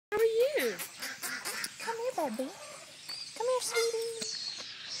Bubby. Come here, sweetie.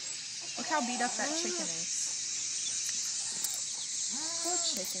 Look how beat up that chicken is. Poor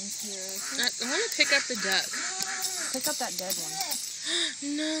chicken's here. I want to pick up the duck. Pick up that dead one.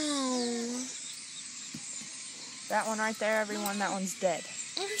 No. That one right there, everyone, that one's dead.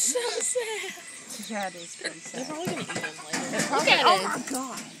 I'm so sad. Yeah, it is pretty sad. They're probably going to eat him later. Look at oh it. my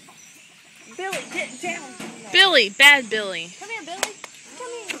god. Billy, get down. Billy, bad Billy. Come here, Billy.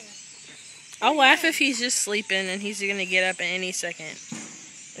 Come here. I'll laugh if he's just sleeping and he's going to get up at any second.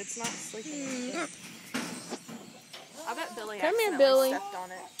 It's not sleeping. I bet Billy Come here, accidentally Billy. stepped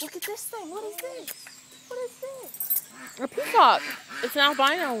on it. Look at this thing. What is this? What is this? A peacock. It's an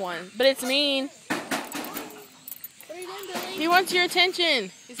albino one, but it's mean. What are you doing, Billy? He wants your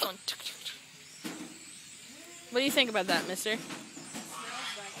attention. He's going. What do you think about that, mister?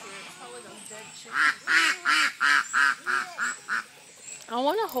 I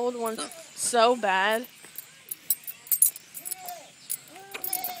want to hold one so bad.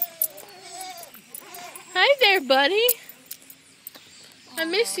 Hi there, buddy. I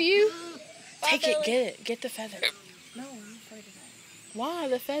miss you. Take it, get it. Get the feather. No, I'm afraid of that. Why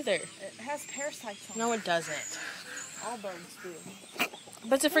the feather? It has parasites on it. No, it doesn't. All birds do.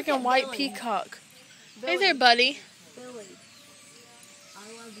 But it's a freaking white Billy. peacock. Billy. Hey there, buddy. Billy. I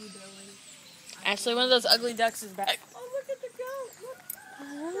love you, Billy. Actually, one of those ugly ducks is back. Oh, look at the goat. Look.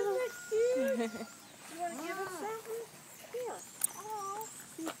 Isn't that cute? You want to give us something? Here. Aw.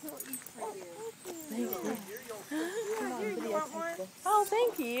 See if he'll eat right here. Thank you. Come on, you want one? Oh,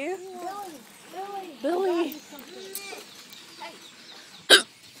 thank you. Billy. Billy. Hey.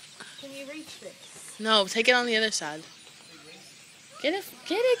 Can you reach this? No, take it on the other side. Get it,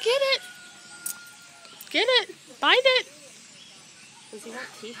 get it, get it. Get it. Bite it. Does he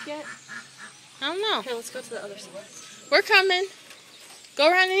have teeth yet? I don't know. Okay, let's go to the other side. We're coming. Go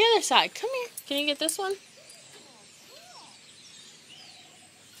around to the other side. Come here. Can you get this one?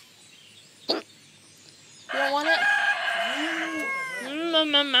 You don't want it?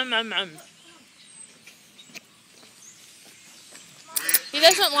 He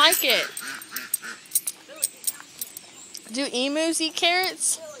doesn't like it. Do emus eat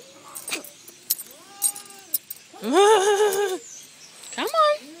carrots? Come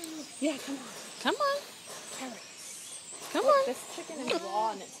on. Yeah, come on. Come on. Carrots. Come Look, on. this chicken is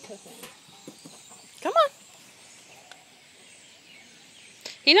raw and it's cooking. Come on.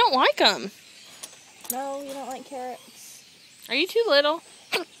 He don't like them. No, you don't like carrots. Are you too little?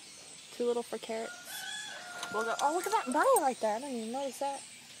 Too little for carrots. We'll go. Oh, look at that bunny right there. I didn't even notice that.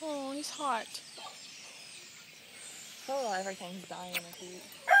 Oh, he's hot. Oh, everything's dying of heat.